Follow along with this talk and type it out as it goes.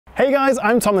Hey guys,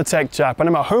 I'm Tom the Tech Chap and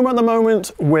I'm at home at the moment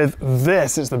with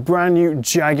this. It's the brand new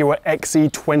Jaguar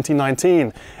XE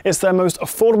 2019. It's their most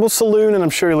affordable saloon and I'm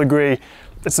sure you'll agree,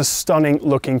 it's a stunning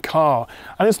looking car.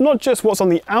 And it's not just what's on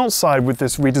the outside with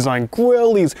this redesigned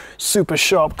grille, these super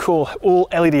sharp, cool, all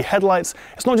LED headlights.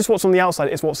 It's not just what's on the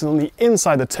outside, it's what's on the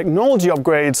inside, the technology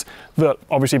upgrades that,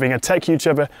 obviously being a tech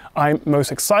YouTuber, I'm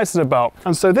most excited about.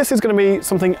 And so this is going to be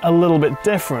something a little bit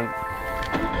different.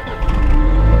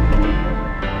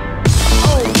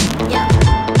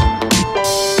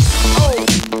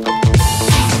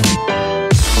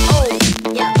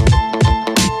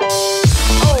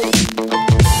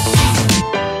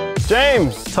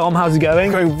 James! Tom, how's it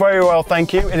going? Going very well,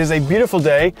 thank you. It is a beautiful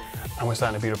day and we're sat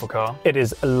in a beautiful car. It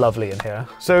is lovely in here.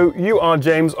 So you are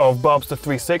James of Barbster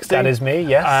 360. That is me,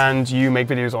 yes. And you make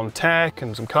videos on tech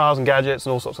and some cars and gadgets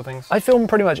and all sorts of things. I film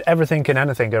pretty much everything and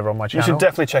anything over on my channel. You should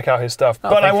definitely check out his stuff.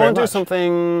 Oh, but I want to to do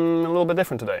something a little bit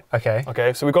different today. Okay.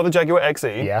 Okay, so we've got the Jaguar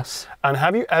XE. Yes. And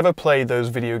have you ever played those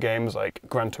video games like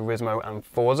Gran Turismo and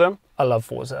Forza? I love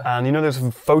Forza. And you know those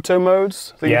photo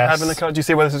modes that you have in the car? Do you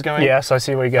see where this is going? Yes, I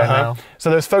see where you're going now.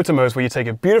 So there's photo modes where you take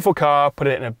a beautiful car, put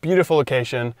it in a beautiful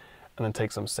location, and then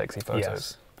take some sexy photos.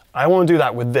 Yes. I want to do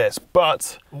that with this,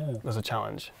 but there's a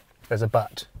challenge. There's a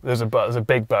but. There's a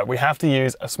big but. We have to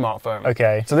use a smartphone.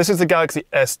 Okay. So this is the Galaxy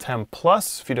S10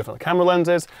 Plus, a few different camera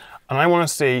lenses, and I want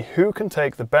to see who can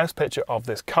take the best picture of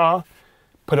this car,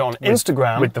 put it on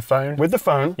Instagram. With the phone? With the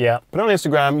phone. Yeah. Put it on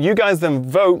Instagram. You guys then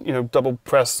vote, you know, double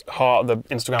press heart the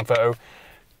Instagram photo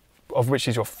of which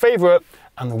is your favorite,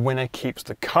 and the winner keeps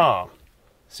the car.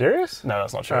 Serious? No,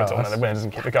 that's not true at all. No, the winner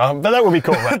doesn't keep the car, but that would be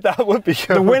cool, right? That would be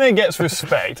cool. The winner gets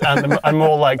respect and a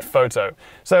more liked photo.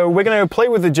 So we're going to play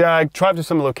with the Jag, drive to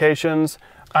some locations,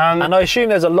 and I assume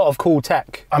there's a lot of cool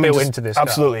tech built into this car.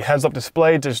 Absolutely. Heads-up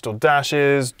display, digital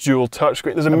dashes, dual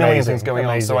touchscreen. There's a million things going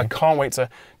on, so I can't wait to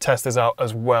test this out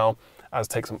as well as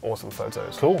take some awesome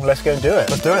photos. Cool, let's go and do it.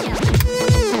 Let's do it.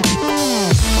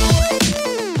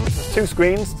 There's two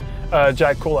screens.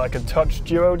 Jag call it like a touch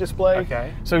duo display.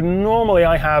 Okay. So normally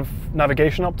I have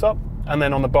navigation up top and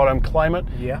then on the bottom climate.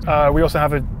 Yeah. We also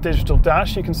have a digital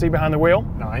dash you can see behind the wheel.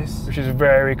 Nice. Which is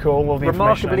very cool. All the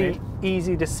remarkably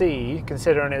easy to see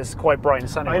considering it's quite bright and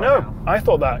sunny. I know. I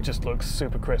thought that just looks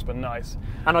super crisp and nice.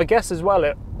 And I guess as well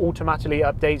it automatically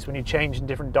updates when you change in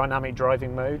different dynamic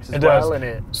driving modes as it well.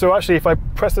 Does. So actually if I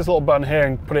press this little button here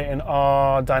and put it in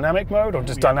our dynamic mode or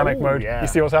just dynamic mode, you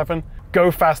see what's happened? Go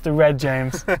faster red,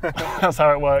 James. That's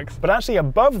how it works. But actually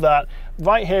above that,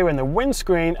 right here in the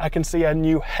windscreen, I can see a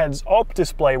new heads-up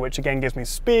display, which again gives me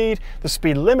speed, the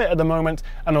speed limit at the moment,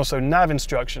 and also nav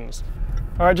instructions.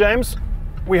 All right, James,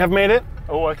 we have made it.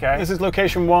 Oh, okay. This is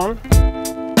location 1.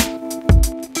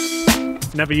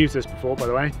 Never used this before, by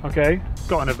the way. Okay.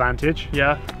 Got an advantage.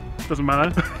 Yeah, doesn't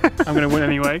matter. I'm gonna win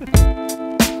anyway.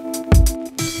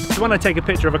 So when I take a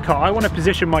picture of a car, I want to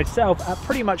position myself at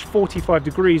pretty much 45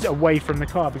 degrees away from the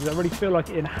car because I really feel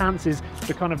like it enhances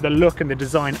the kind of the look and the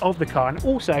design of the car. And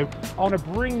also, I want to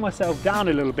bring myself down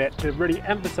a little bit to really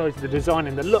emphasize the design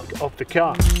and the look of the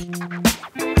car.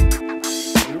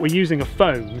 We're using a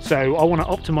phone, so I want to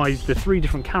optimize the 3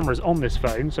 different cameras on this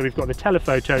phone. So we've got the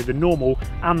telephoto, the normal,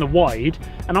 and the wide.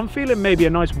 And I'm feeling maybe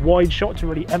a nice wide shot to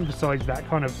really emphasize that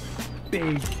kind of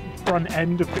big front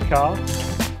end of the car.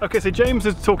 Okay, so James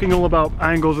is talking all about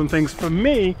angles and things. For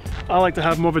me, I like to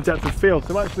have more of a depth of field.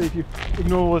 So actually, if you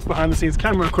ignore all this behind the scenes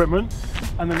camera equipment,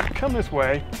 and then come this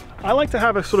way, I like to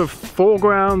have a sort of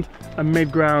foreground, a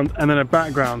midground, and then a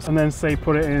background. And then say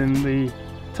put it in the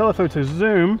telephoto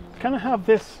zoom, kind of have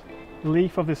this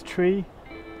leaf of this tree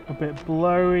a bit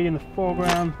blurry in the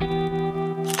foreground.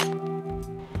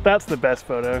 That's the best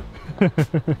photo.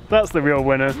 That's the real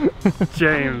winner,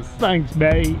 James. Thanks,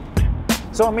 mate.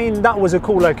 So I mean, that was a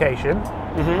cool location.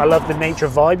 I love the nature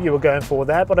vibe you were going for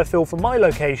there, but I feel for my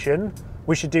location,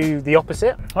 we should do the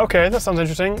opposite. Okay, that sounds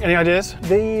interesting. Any ideas?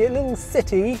 The little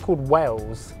city called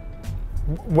Wales.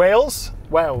 Wales?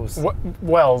 Wales.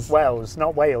 Wales. Wales,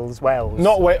 not Wales, Wales.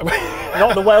 Not Wales.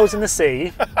 Not the Wales in the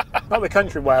sea, not the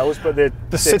country Wales, but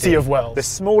the city of Wales. The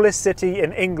smallest city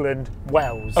in England,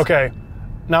 Wales. Okay.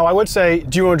 Now I would say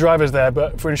dual drivers there,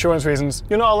 but for insurance reasons,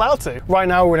 you're not allowed to. Right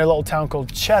now we're in a little town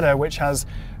called Cheddar, which has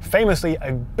famously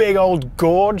a big old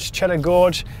gorge, Cheddar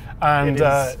Gorge, and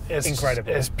it's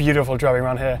incredible. It's beautiful driving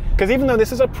around here. Because even though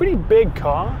this is a pretty big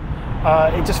car,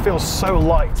 it just feels so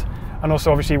light. And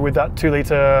also obviously with that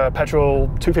 2-litre petrol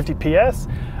 250 PS,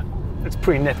 it's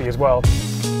pretty nippy as well.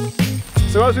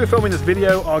 So as we were filming this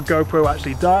video, our GoPro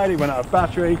actually died, it went out of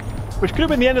battery, which could have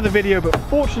been the end of the video, but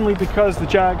fortunately because the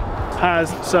Jag has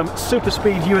some super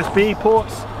speed USB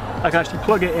ports, I can actually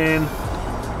plug it in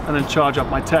and then charge up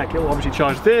my tech. It will obviously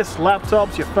charge this,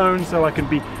 laptops, your phone, so I can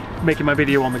be making my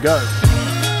video on the go.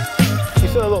 You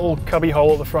see a little cubby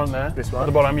hole at the front there? This one? At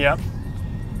the bottom, yeah.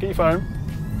 Get your phone,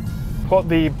 put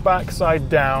the back side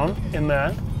down in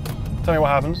there. Tell me what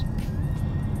happens.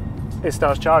 It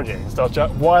starts charging.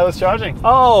 Wireless charging.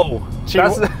 Oh!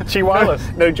 Qi wireless.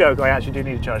 No joke, I actually do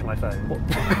need to charge my phone.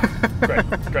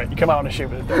 Great. You come out on a shoot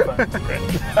with a dead phone.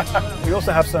 Great. We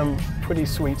also have some pretty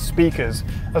sweet speakers.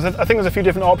 I think there's a few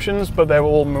different options, but they're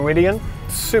all Meridian.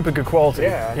 Super good quality.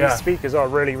 Yeah, these speakers are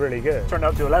really, really good. Turn it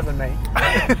up to 11, mate.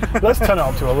 Let's turn it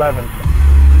up to 11.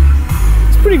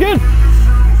 It's pretty good.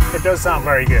 It does sound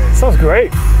very good. It sounds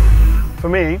great. For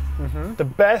me,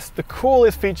 the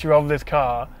coolest feature of this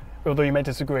car, although you may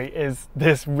disagree, is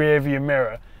this rear view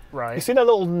mirror. Right. You see that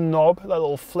little knob, that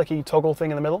little flicky toggle thing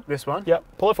in the middle? This one? Yep,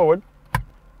 pull it forward.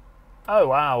 Oh,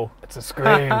 wow. It's a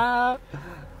screen. I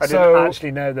didn't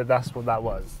actually know that that's what that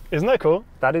was. Isn't that cool?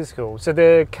 That is cool. So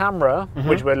the camera,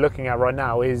 which we're looking at right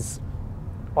now, is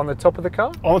on the top of the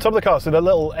car? On the top of the car, so that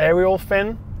little aerial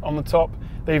fin on the top,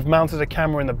 they've mounted a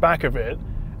camera in the back of it.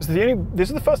 So this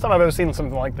is the first time I've ever seen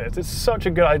something like this. It's such a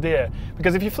good idea,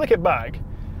 because if you flick it back,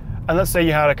 and let's say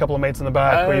you had a couple of mates in the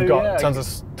back where you've got tons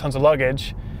of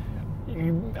luggage.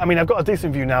 I mean, I've got a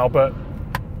decent view now, but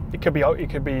it could be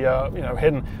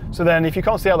hidden. So then, if you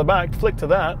can't see out the back, flick to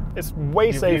that. It's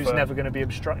way safer. Your view's never going to be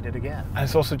obstructed again. And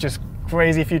it's also just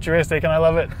crazy futuristic, and I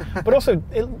love it. But also,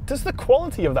 just the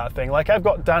quality of that thing. Like, I've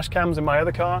got dash cams in my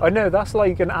other car. I know, that's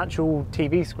like an actual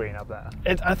TV screen up there.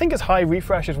 I think it's high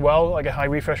refresh as well, like a high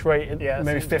refresh rate,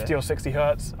 maybe 50 or 60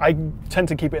 hertz. I tend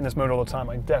to keep it in this mode all the time.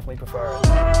 I definitely prefer it.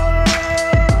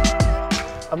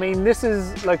 I mean, this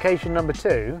is location number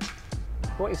 2.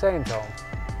 What are you saying, Tom?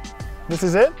 This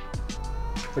is it?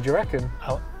 What do you reckon?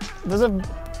 There's a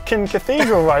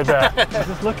cathedral right there.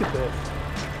 Just look at this.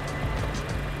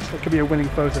 That could be a winning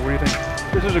photo. What do you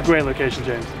think? This is a great location,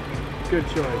 James. Good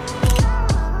choice.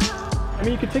 I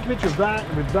mean, you could take a picture of that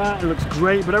and with that, it looks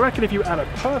great, but I reckon if you add a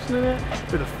person in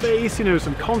it, with a face, you know,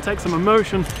 some context, some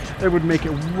emotion, it would make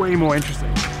it way more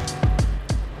interesting.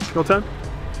 Your turn?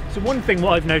 So one thing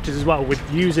what I've noticed as well with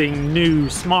using new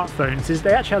smartphones is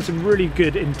they actually have some really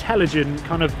good intelligent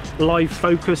kind of live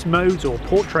focus modes or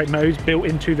portrait modes built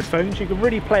into the phones. You can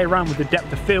really play around with the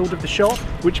depth of field of the shot,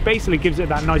 which basically gives it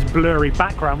that nice blurry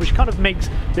background, which kind of makes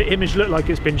the image look like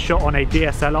it's been shot on a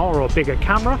DSLR or a bigger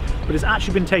camera, but it's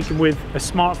actually been taken with a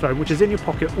smartphone, which is in your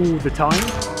pocket all the time.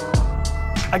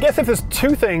 I guess if there's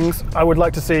 2 things I would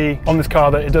like to see on this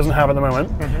car that it doesn't have at the moment,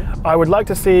 I would like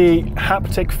to see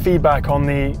haptic feedback on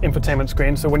the infotainment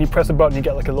screen. So when you press a button, you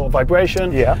get like a little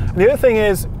vibration. Yeah. And the other thing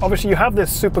is, obviously you have this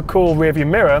super cool rear view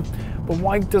mirror, but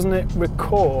why doesn't it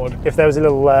record? If there was a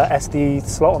little SD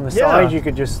slot on the side, you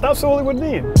could just... That's all it would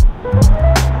need.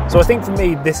 So I think for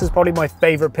me, this is probably my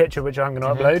favorite picture which I'm going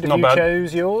to upload. If you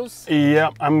chose yours? Yeah,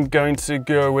 I'm going to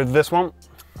go with this one.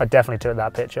 I definitely took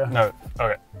that picture. No,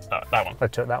 okay, that one. I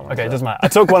took that one. Okay, it doesn't matter. I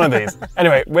took one of these.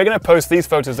 Anyway, we're going to post these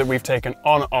photos that we've taken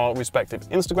on our respective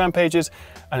Instagram pages,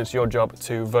 and it's your job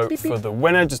to vote for the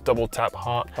winner. Just double tap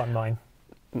heart. On mine.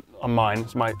 On mine.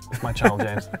 It's my channel,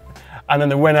 James. And then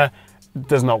the winner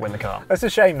does not win the car. That's a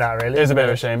shame, that really. It is a bit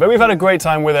of a shame, but we've had a great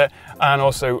time with it, and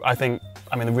also I mean,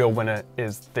 the real winner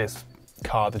is this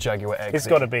car, the Jaguar XE. It's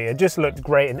got to be. It just looked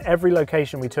great in every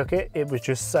location we took it. It was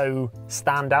just so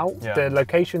stand out. Yeah. The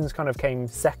locations kind of came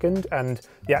second, and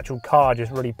the actual car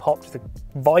just really popped. The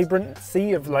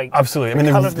vibrancy of like absolutely. I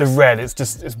mean, the red. It's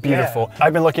beautiful. Yeah.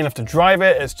 I've been lucky enough to drive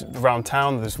it. It's around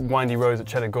town. There's windy roads at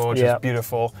Cheddar Gorge. It's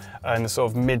beautiful, and the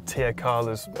sort of mid-tier car.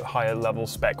 There's higher level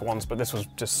spec ones, but this was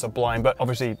just sublime. But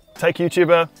obviously, tech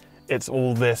YouTuber. It's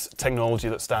all this technology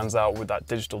that stands out with that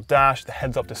digital dash, the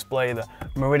heads-up display, the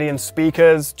Meridian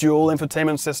speakers, dual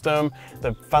infotainment system,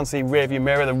 the fancy rear-view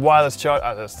mirror, the wireless charge.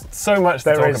 There's so much to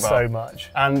talk about. There is so much.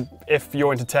 And if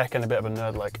you're into tech and a bit of a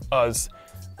nerd like us,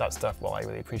 that stuff, well, I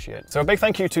really appreciate. So a big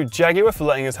thank you to Jaguar for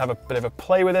letting us have a bit of a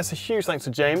play with this. A huge thanks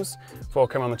to James for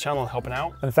coming on the channel and helping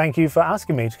out. And thank you for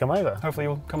asking me to come over. Hopefully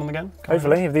you'll come on again.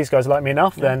 Hopefully, if these guys like me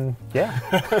enough, then yeah.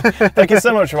 Thank you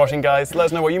so much for watching, guys. Let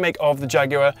us know what you make of the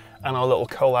Jaguar and our little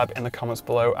collab in the comments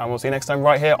below, and we'll see you next time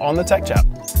right here on the Tech Chat.